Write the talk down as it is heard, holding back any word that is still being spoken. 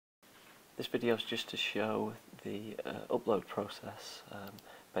This video is just to show the upload process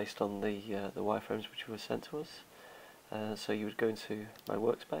based on the wireframes which were sent to us. So you would go into my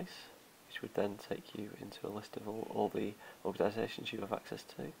workspace, which would then take you into a list of all the organisations you have access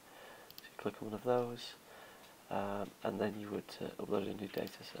to. So you click on one of those, and then you would upload a new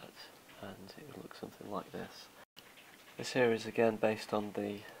data set, and it would look something like this. This here is again based on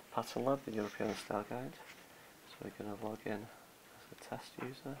the Pattern Lab, the European Style Guide. So we're going to log in as a test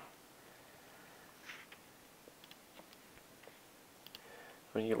user.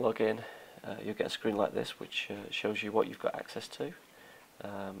 When you log in, you'll get a screen like this which shows you what you've got access to.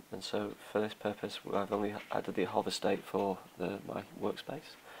 And so for this purpose I've only added the hover state for my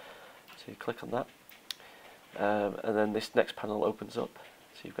workspace. So you click on that, and then this next panel opens up.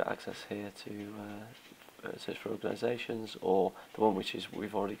 So you've got access here to search for organisations, or the one which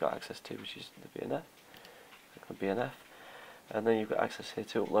we've already got access to, which is the BNF. Click on BNF, and then you've got access here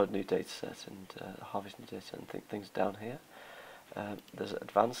to upload new data sets and harvest new data and things down here. There's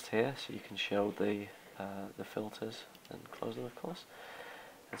advanced here, so you can show the filters and close them, of course.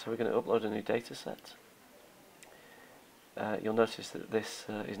 And so we're going to upload a new data set. You'll notice that this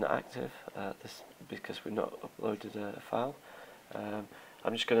is not active, because we've not uploaded a file.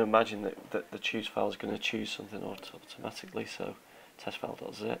 I'm just going to imagine that the choose file is going to choose something automatically, so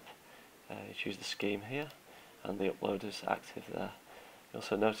testfile.zip, you choose the scheme here, and the upload is active there. You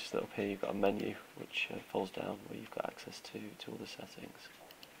also notice that up here you've got a menu which falls down where you've got access to other settings.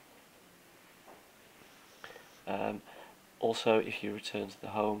 Also, if you return to the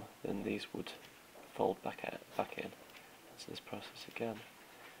home, then these would fold back in. So this process again,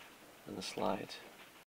 and the slide